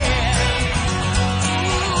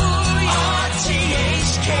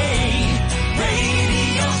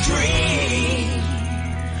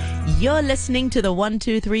You're listening to the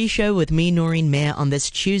 123 show with me, Noreen Mayer, on this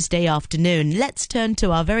Tuesday afternoon. Let's turn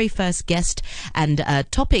to our very first guest and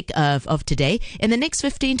topic of today. In the next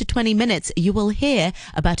 15 to 20 minutes, you will hear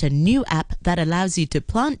about a new app that allows you to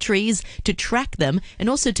plant trees, to track them, and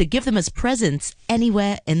also to give them as presents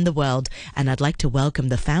anywhere in the world. And I'd like to welcome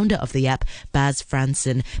the founder of the app, Bas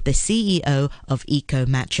Fransen, the CEO of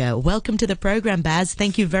EcoMatcher. Welcome to the program, Bas.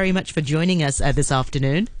 Thank you very much for joining us this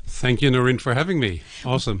afternoon. Thank you, Noreen, for having me.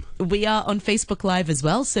 Awesome. We are on Facebook Live as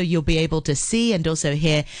well, so you'll be able to see and also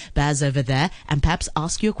hear Bas over there and perhaps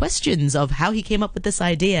ask your questions of how he came up with this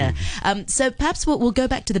idea. So perhaps we'll go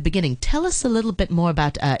back to the beginning. Tell us a little bit more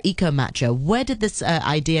about EcoMatcher. Where did this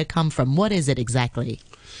idea come from? What is it exactly?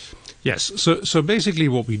 Yes, so basically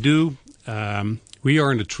what we do, we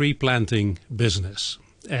are in the tree planting business.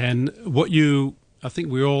 And I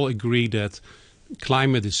think we all agree that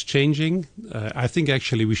climate is changing. I think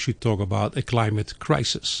actually we should talk about a climate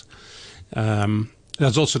crisis.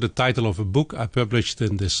 That's also the title of a book I published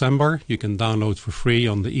in December. You can download for free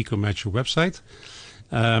on the EcoMatcher website.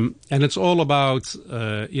 And it's all about,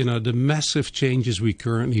 the massive changes we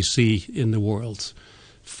currently see in the world.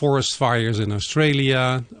 Forest fires in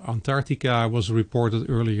Australia, Antarctica was reported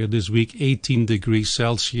earlier this week, 18 degrees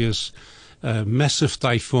Celsius. Massive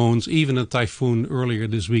typhoons, even a typhoon earlier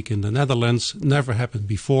this week in the Netherlands, never happened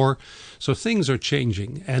before. So things are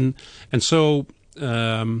changing. And so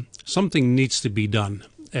something needs to be done.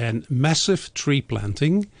 And massive tree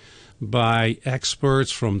planting by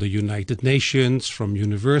experts from the United Nations, from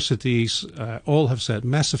universities, all have said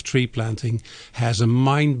massive tree planting has a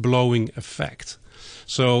mind-blowing effect.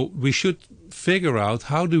 So we should figure out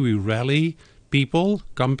how do we rally people,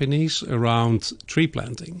 companies around tree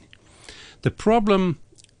planting. The problem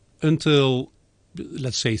until,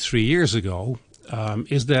 let's say, 3 years ago,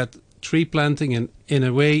 is that tree planting in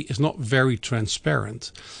a way is not very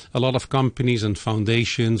transparent. A lot of companies and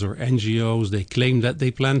foundations or NGOs, they claim that they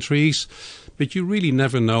plant trees, but you really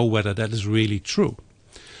never know whether that is really true.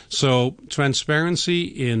 So transparency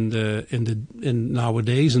in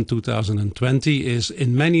nowadays in 2020 is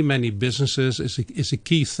in many businesses is a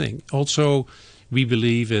key thing. Also, we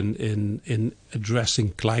believe in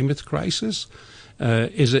addressing climate crisis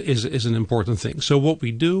is an important thing. So what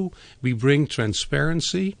we do, we bring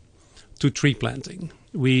transparency to tree planting.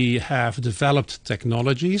 We have developed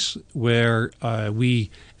technologies where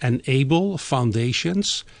we enable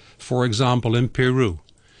foundations, for example, in Peru,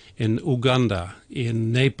 in Uganda,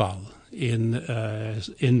 in Nepal, in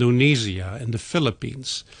Indonesia, in the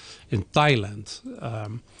Philippines, in Thailand,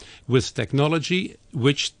 with technology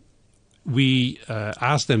which we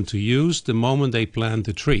ask them to use the moment they plant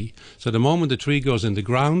the tree. So the moment the tree goes in the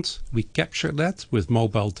ground, we capture that with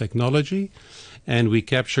mobile technology, and we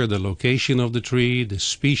capture the location of the tree, the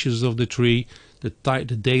species of the tree, the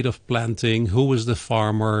date of planting, who is the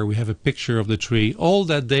farmer, we have a picture of the tree. All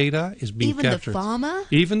that data is being captured. Even the farmer?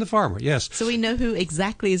 Even the farmer, yes. So we know who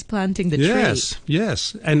exactly is planting the tree.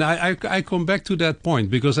 Yes. And I come back to that point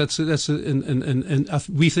because that's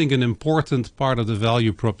we think an important part of the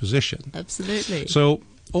value proposition. Absolutely. So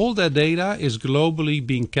all that data is globally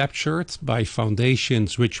being captured by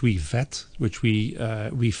foundations which we vet, which we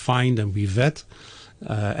find and we vet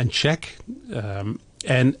and check.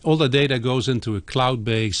 And all the data goes into a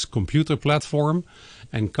cloud-based computer platform,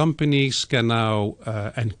 and companies can now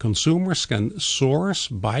and consumers can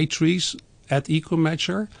buy trees at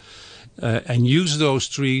EcoMatcher and use those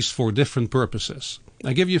trees for different purposes.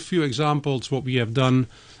 I'll give you a few examples what we have done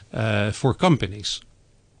for companies.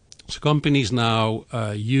 So companies now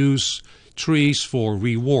use trees for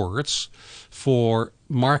rewards for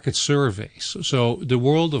market surveys. So the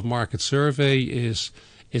world of market survey is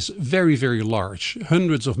very, very large.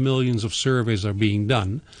 Hundreds of millions of surveys are being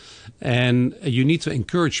done. And you need to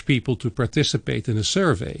encourage people to participate in a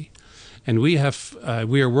survey. And we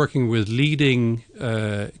are working with leading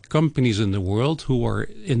companies in the world who are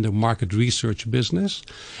in the market research business,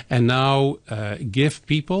 and now give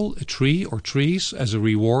people a tree or trees as a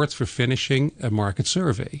reward for finishing a market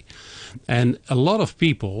survey. And a lot of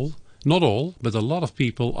people, not all, but a lot of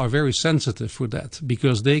people are very sensitive for that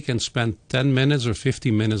because they can spend 10 minutes or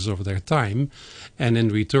 15 minutes of their time and in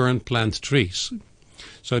return plant trees.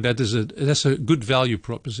 So that's a good value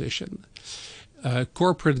proposition.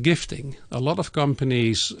 Corporate gifting. A lot of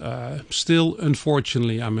companies still,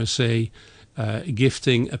 unfortunately, I must say,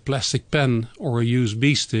 gifting a plastic pen or a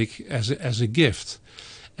USB stick as a gift.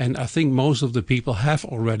 And I think most of the people have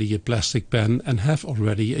already a plastic pen and have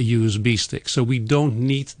already a USB stick. So we don't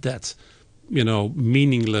need that,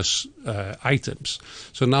 meaningless items.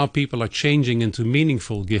 So now people are changing into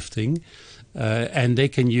meaningful gifting. and they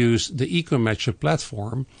can use the EcoMatcher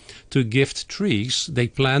platform to gift trees they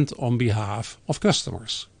plant on behalf of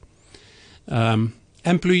customers.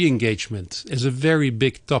 Employee engagement is a very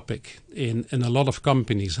big topic in a lot of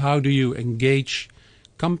companies. How do you engage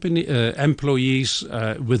employees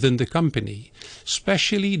within the company,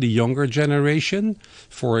 especially the younger generation?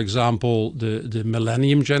 For example, the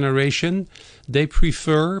millennium generation, they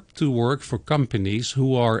prefer to work for companies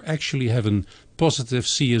who are actually having positive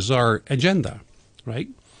CSR agenda, right?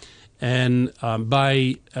 And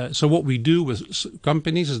so what we do with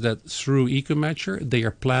companies is that through EcoMatcher, they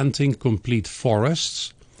are planting complete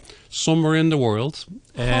forests somewhere in the world.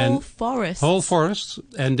 And whole forests.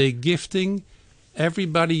 And they're gifting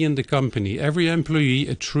everybody in the company, every employee,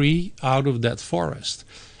 a tree out of that forest.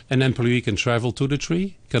 An employee can travel to the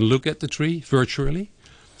tree, can look at the tree virtually,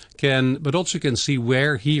 but also can see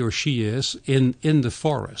where he or she is in the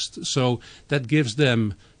forest. So that gives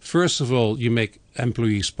them, first of all, you make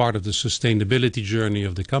employees part of the sustainability journey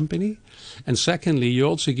of the company. And secondly, you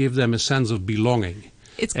also give them a sense of belonging.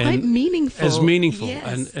 It's quite meaningful. It's meaningful.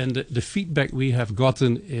 Yes. And the feedback we have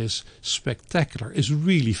gotten is spectacular. It's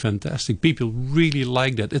really fantastic. People really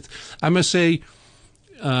like that. I must say,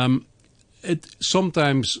 it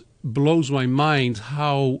sometimes blows my mind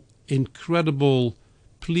how incredible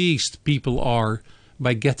pleased people are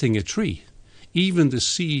by getting a tree. Even the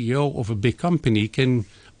CEO of a big company can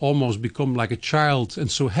almost become like a child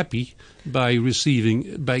and so happy by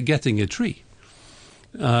getting a tree.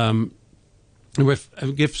 I'll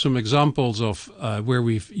give some examples of where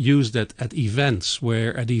we've used that at events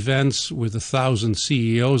with 1,000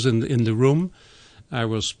 CEOs in the room. I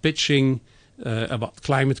was pitching about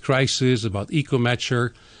climate crisis, about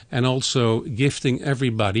EcoMatcher, and also gifting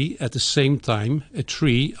everybody at the same time a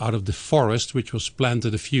tree out of the forest which was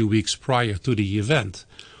planted a few weeks prior to the event.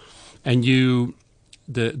 And the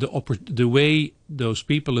way those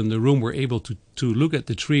people in the room were able to look at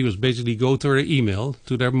the tree was basically go to their email,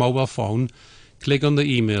 to their mobile phone, click on the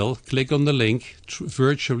email, click on the link,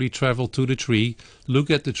 virtually travel to the tree, look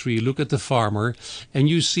at the tree, look at the farmer, and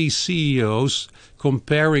you see CEOs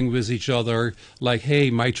comparing with each other like, hey,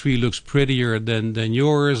 my tree looks prettier than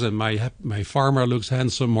yours, and my farmer looks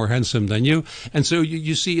more handsome than you. And so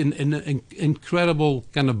you see an incredible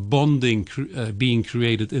kind of bonding being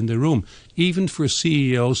created in the room, even for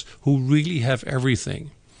CEOs who really have everything.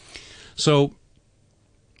 So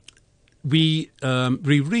we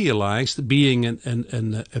realized, being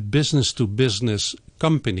a business-to-business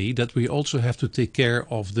company, that we also have to take care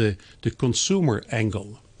of the consumer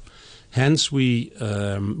angle. Hence, we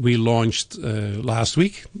launched last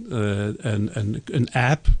week an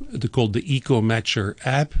app called the EcoMatcher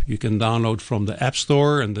app. You can download from the App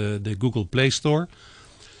Store and the Google Play Store,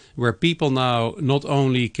 where people now not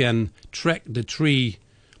only can track the tree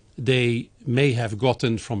they may have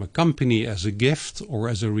gotten from a company as a gift or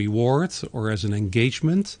as a reward or as an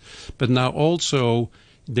engagement, but now also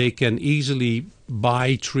they can easily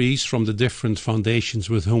buy trees from the different foundations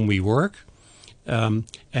with whom we work, and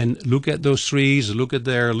look at those trees, look at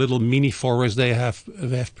their little mini forest they have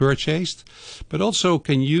purchased, but also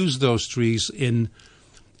can use those trees in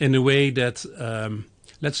a way that,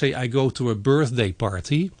 let's say I go to a birthday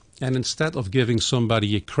party, and instead of giving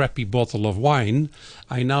somebody a crappy bottle of wine,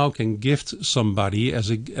 I now can gift somebody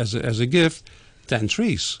as a gift 10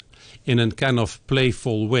 trees in a kind of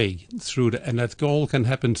playful way and that all can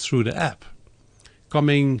happen through the app.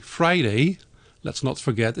 Coming Friday, let's not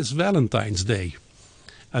forget, it's Valentine's Day.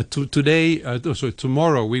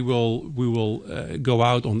 Tomorrow we will go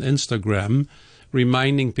out on Instagram,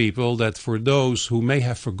 reminding people that for those who may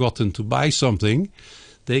have forgotten to buy something,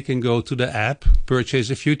 they can go to the app,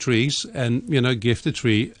 purchase a few trees, and gift a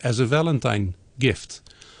tree as a Valentine gift.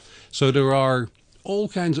 So there are all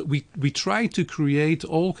kinds of, we try to create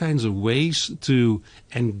all kinds of ways to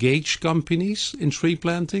engage companies in tree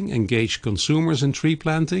planting, engage consumers in tree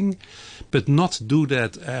planting, but not do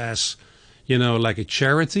that as like a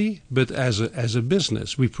charity, but as a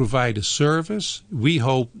business. We provide a service. We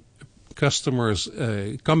hope customers,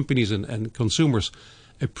 companies, and consumers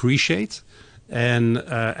appreciate.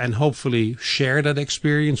 And hopefully share that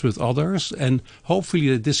experience with others, and hopefully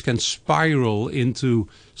that this can spiral into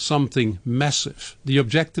something massive. The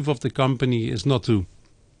objective of the company is not to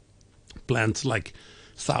plant like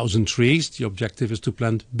 1,000 trees. The objective is to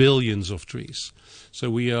plant billions of trees. So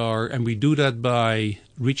we do that by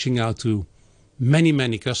reaching out to many,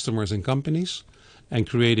 many customers and companies and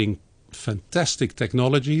creating fantastic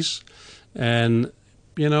technologies and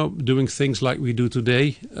doing things like we do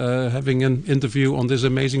today, having an interview on this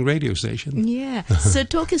amazing radio station. Yeah. So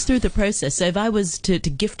talk us through the process. So if I was to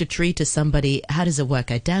gift a tree to somebody, how does it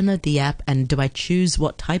work? I download the app, and do I choose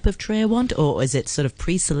what type of tree I want, or is it sort of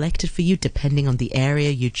pre-selected for you depending on the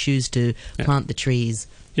area you choose to plant the trees?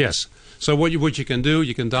 Yes. So what you can do,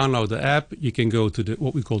 you can download the app, you can go to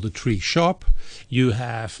what we call the tree shop. You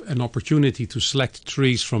have an opportunity to select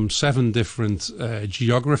trees from 7 different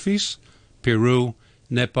geographies: Peru,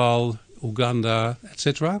 Nepal, Uganda,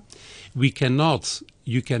 etc. You cannot,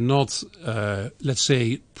 let's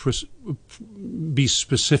say, be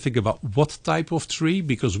specific about what type of tree,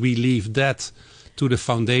 because we leave that to the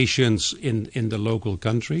foundations in the local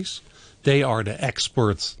countries. They are the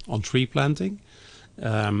experts on tree planting,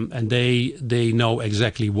 and they know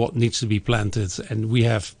exactly what needs to be planted, and we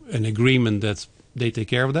have an agreement that they take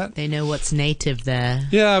care of that. They know what's native there.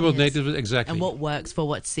 Yeah, well, native, exactly. And what works for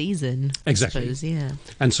what season, exactly. I suppose, yeah.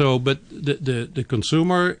 And so, but the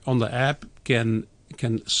consumer on the app can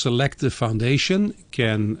select the foundation,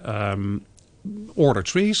 can order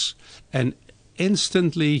trees, and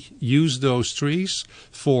instantly use those trees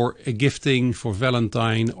for a gifting for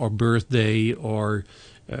Valentine or birthday or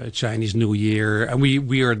Chinese New Year. And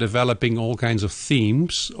we are developing all kinds of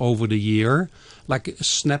themes over the year, like a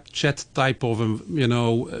Snapchat type of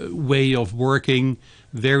way of working,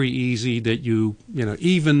 very easy, that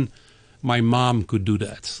even my mom could do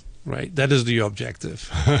that, right? That is the objective.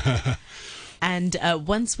 And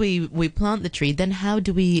once we plant the tree, then how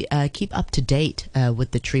do we keep up to date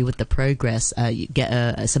with the tree, with the progress? You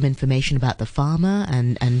get some information about the farmer,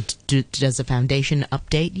 and does the foundation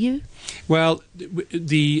update you? Well,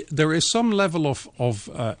 there is some level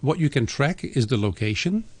of what you can track is the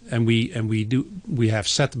location, and we have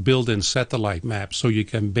built-in satellite maps, so you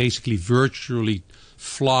can basically virtually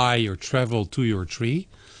fly or travel to your tree.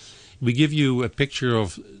 We give you a picture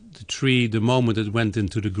of the tree the moment it went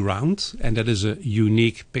into the ground, and that is a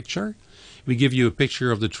unique picture. We give you a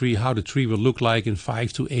picture of the tree, how the tree will look like in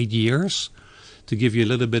 5 to 8 years, to give you a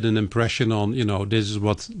little bit an impression on, this is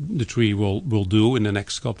what the tree will do in the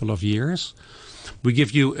next couple of years. We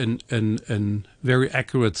give you an very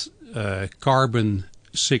accurate carbon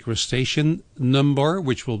sequestration number,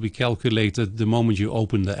 which will be calculated the moment you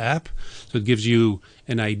open the app. So it gives you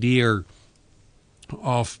an idea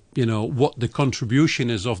of what the contribution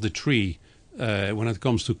is of the tree when it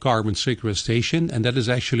comes to carbon sequestration, and that is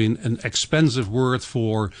actually an expensive word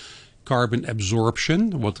for carbon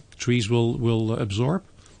absorption, what trees will absorb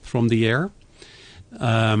from the air.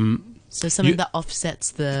 So something that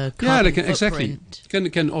offsets the carbon footprint. Exactly.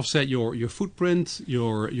 Can offset your footprint,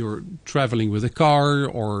 your traveling with a car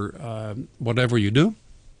or whatever you do,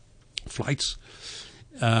 flights.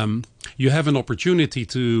 You have an opportunity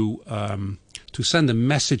to send a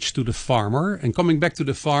message to the farmer. And coming back to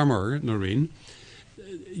the farmer, Noreen,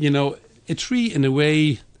 a tree in a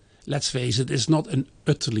way, let's face it, is not an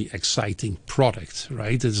utterly exciting product,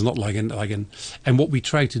 right? It's not like an. And what we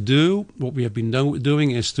try to do, what we have been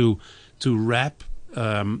doing, is to wrap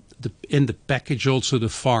in the package also the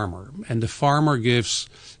farmer, and the farmer gives,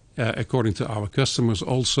 according to our customers,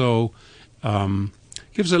 also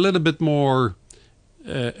gives a little bit more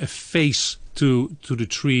a face to the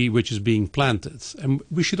tree which is being planted. And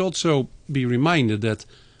we should also be reminded that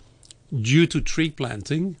due to tree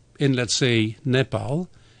planting in, let's say, Nepal,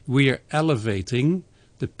 we are elevating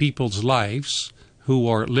the people's lives who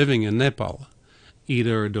are living in Nepal.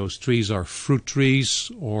 Either those trees are fruit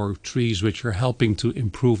trees or trees which are helping to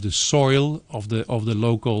improve the soil of the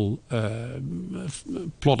local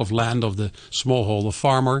plot of land of the smallholder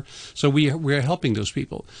farmer. So we are helping those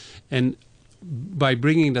people, and by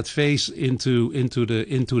bringing that face into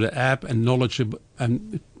the app and knowledge,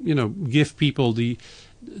 and give people the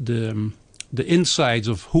insights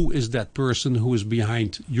of who is that person who is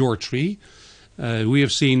behind your tree. We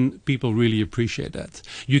have seen people really appreciate that.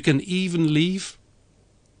 You can even leave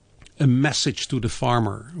a message to the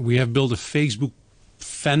farmer. We have built a Facebook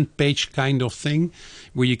fan page kind of thing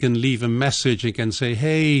where you can leave a message. You can say,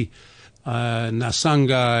 hey,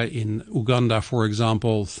 Nasanga in Uganda, for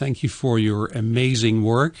example, thank you for your amazing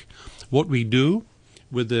work. What we do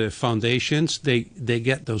with the foundations, they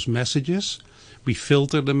get those messages. We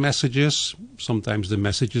filter the messages. Sometimes the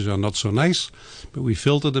messages are not so nice, but we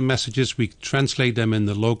filter the messages. We translate them in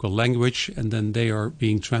the local language, and then they are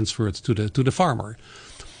being transferred to the farmer.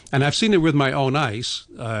 And I've seen it with my own eyes.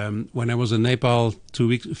 When I was in Nepal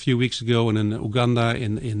a few weeks ago, and in Uganda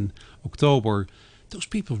in October, those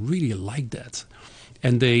people really like that,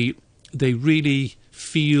 and they really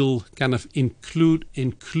feel kind of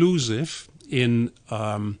inclusive in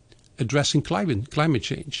a addressing climate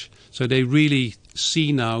change. So they really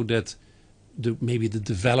see now that maybe the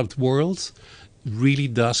developed world really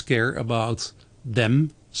does care about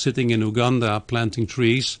them sitting in Uganda, planting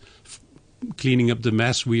trees, cleaning up the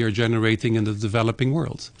mess we are generating in the developing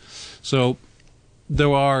world. So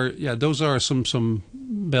those are some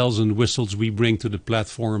bells and whistles we bring to the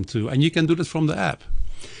platform too. And you can do that from the app.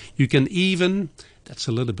 You can even, that's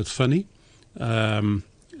a little bit funny, we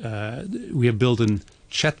have built a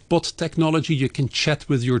chatbot technology. You can chat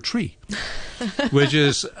with your tree, which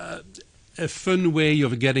is a fun way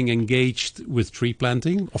of getting engaged with tree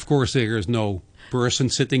planting. Of course, there is no person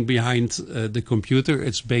sitting behind the computer.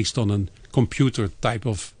 It's based on a computer type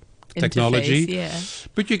of technology. Interface,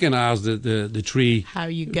 but you can ask the tree, how are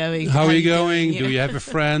you going? How are you going? Yeah. Do you have a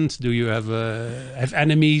friend? Do you have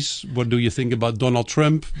enemies? What do you think about Donald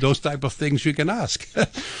Trump? Those type of things you can ask.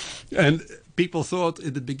 And people thought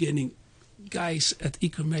in the beginning, guys at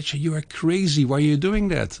EcoMatcher, you are crazy. Why are you doing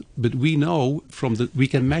that? But we know we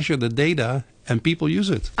can measure the data and people use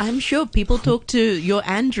it. I'm sure people talk to your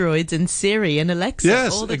Androids and Siri and Alexa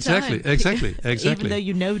all the time. Exactly. Even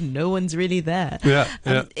though no one's really there. Yeah.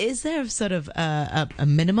 Is there sort of a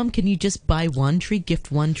minimum? Can you just buy one tree,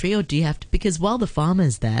 gift one tree, or do you have to? Because while the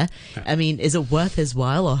farmer's there, I mean, is it worth his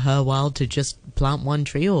while or her while to just plant one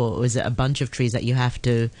tree, or is it a bunch of trees that you have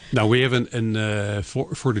to? Now we have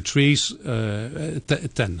for the trees 10.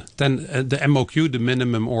 The MOQ, the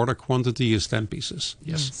minimum order quantity, is 10 pieces.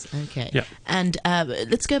 Yes. Okay. Yeah. And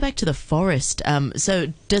let's go back to the forest.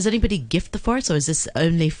 So does anybody gift the forest, or is this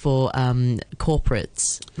only for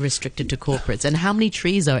corporates, restricted to corporates? And how many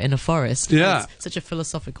trees are in a forest? Yeah. It's such a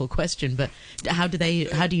philosophical question, but how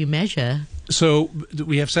do you measure? So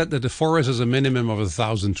we have said that the forest is a minimum of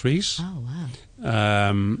 1,000 trees. Oh,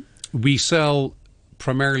 wow. We sell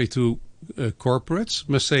primarily to corporates.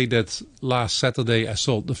 Must say that last Saturday I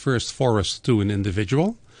sold the first forest to an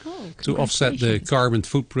individual. To offset the carbon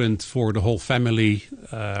footprint for the whole family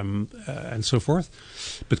and so forth.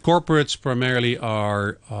 But corporates primarily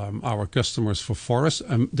are our customers for forests.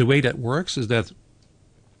 The way that works is that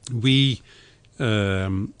we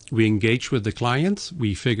engage with the client.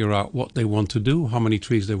 We figure out what they want to do, how many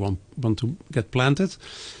trees they want to get planted.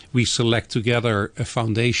 We select together a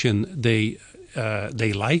foundation they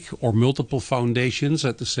like, or multiple foundations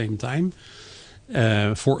at the same time.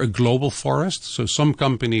 For a global forest. So some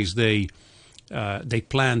companies, they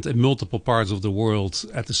plant in multiple parts of the world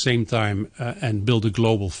at the same time and build a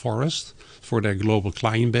global forest for their global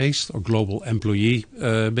client base or global employee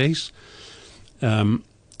base.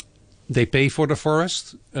 They pay for the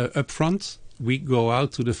forest upfront. We go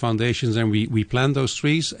out to the foundations and we plant those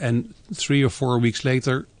trees, and 3 or 4 weeks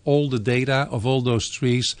later, all the data of all those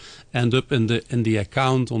trees end up in the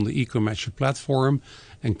account on the EcoMatcher platform.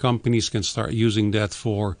 And companies can start using that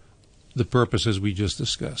for the purposes we just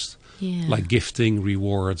discussed, like gifting,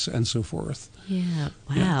 rewards, and so forth. Yeah,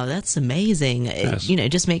 wow, that's amazing. Yes. It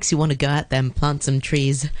just makes you want to go out there and plant some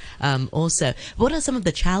trees. Also, what are some of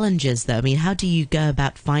the challenges, though? I mean, how do you go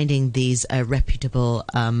about finding these reputable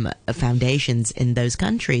foundations in those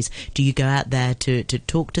countries? Do you go out there to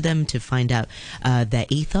talk to them to find out their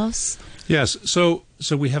ethos? Yes. So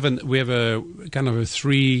we have a kind of a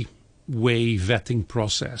three-way vetting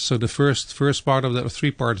process. So the first part of that, a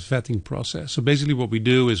 3-part vetting process. So basically what we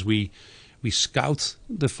do is we scout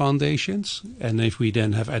the foundations, and if we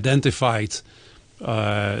then have identified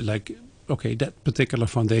that particular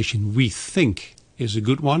foundation we think is a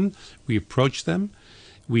good one, we approach them,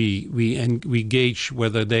 we gauge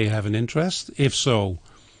whether they have an interest. If so,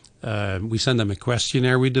 we send them a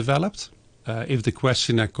questionnaire we developed. If the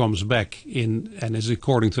questionnaire comes back in and is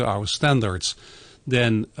according to our standards,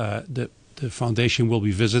 then the foundation will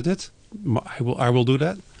be visited. I will do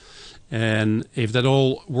that. And if that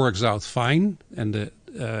all works out fine, and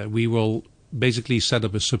we will basically set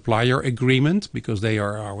up a supplier agreement, because they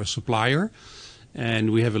are our supplier,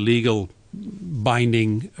 and we have a legal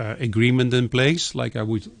binding agreement in place, like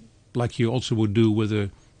you also would do with a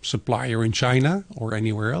supplier in China or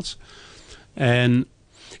anywhere else. And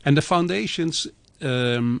the foundations,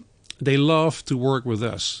 they love to work with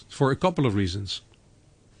us for a couple of reasons.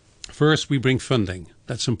 First, we bring funding.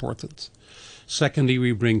 That's important. Secondly,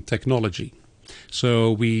 we bring technology.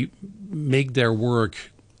 So we make their work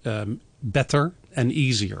better and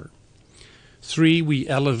easier. 3, we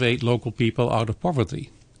elevate local people out of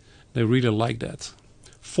poverty. They really like that.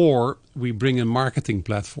 4, we bring a marketing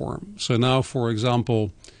platform. So now, for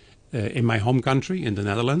example, in my home country, in the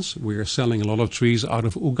Netherlands, we are selling a lot of trees out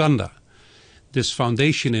of Uganda. This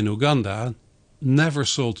foundation in Uganda never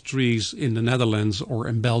sold trees in the Netherlands or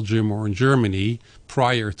in Belgium or in Germany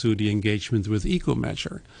prior to the engagement with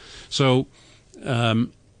EcoMatcher. So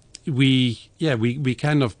we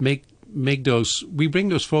kind of make those, we bring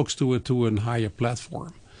those folks to a higher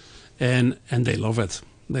platform, and they love it.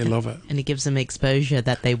 They love it. And it gives them exposure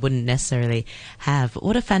that they wouldn't necessarily have.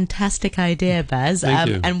 What a fantastic idea, Bas. Thank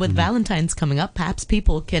you. And with Valentine's coming up, perhaps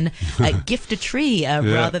people can gift a tree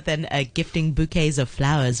rather than gifting bouquets of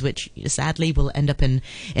flowers, which sadly will end up in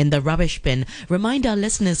the rubbish bin. Remind our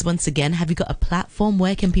listeners once again, have you got a platform?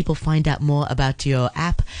 Where can people find out more about your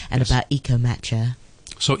app and about EcoMatcher?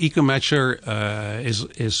 So EcoMatcher has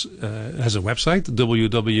a website,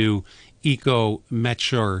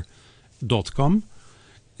 www.ecomatcher.com.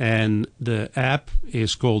 And the app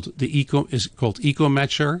is called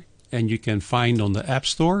EcoMatcher, and you can find on the App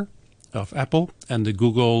Store of Apple and the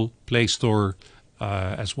Google Play Store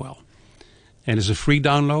as well. And it's a free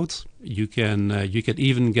download. You can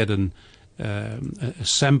even get a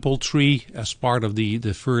sample tree as part of the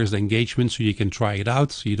first engagement, so you can try it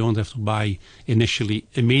out. So you don't have to buy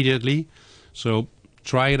immediately. So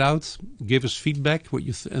try it out. Give us feedback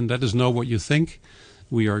and let us know what you think.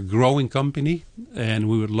 We are a growing company, and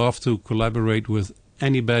we would love to collaborate with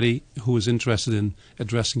anybody who is interested in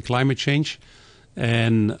addressing climate change,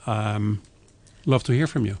 and love to hear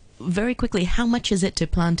from you. Very quickly, how much is it to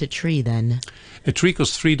plant a tree then? A tree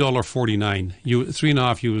costs $3.49,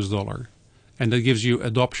 $3.50, and that gives you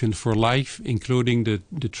adoption for life, including the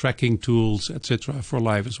tracking tools, etc., for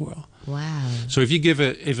life as well. Wow! So if you give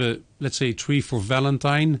let's say a tree for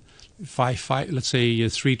Valentine, let's say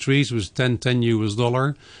 3 trees was $10 US.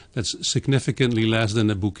 That's significantly less than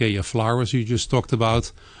a bouquet of flowers you just talked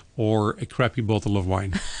about, or a crappy bottle of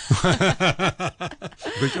wine,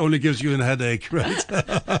 which only gives you a headache, right?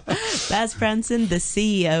 Bas Fransen, the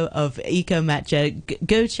CEO of EcoMatcher.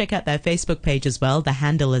 Go check out their Facebook page as well. The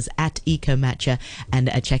handle is @EcoMatcher,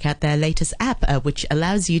 and check out their latest app, which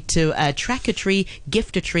allows you to track a tree,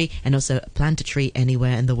 gift a tree, and also plant a tree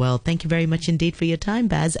anywhere in the world. Thank you very much indeed for your time,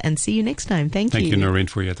 Bas, and see you next time. Thank you. Thank you, Noreen, for your time.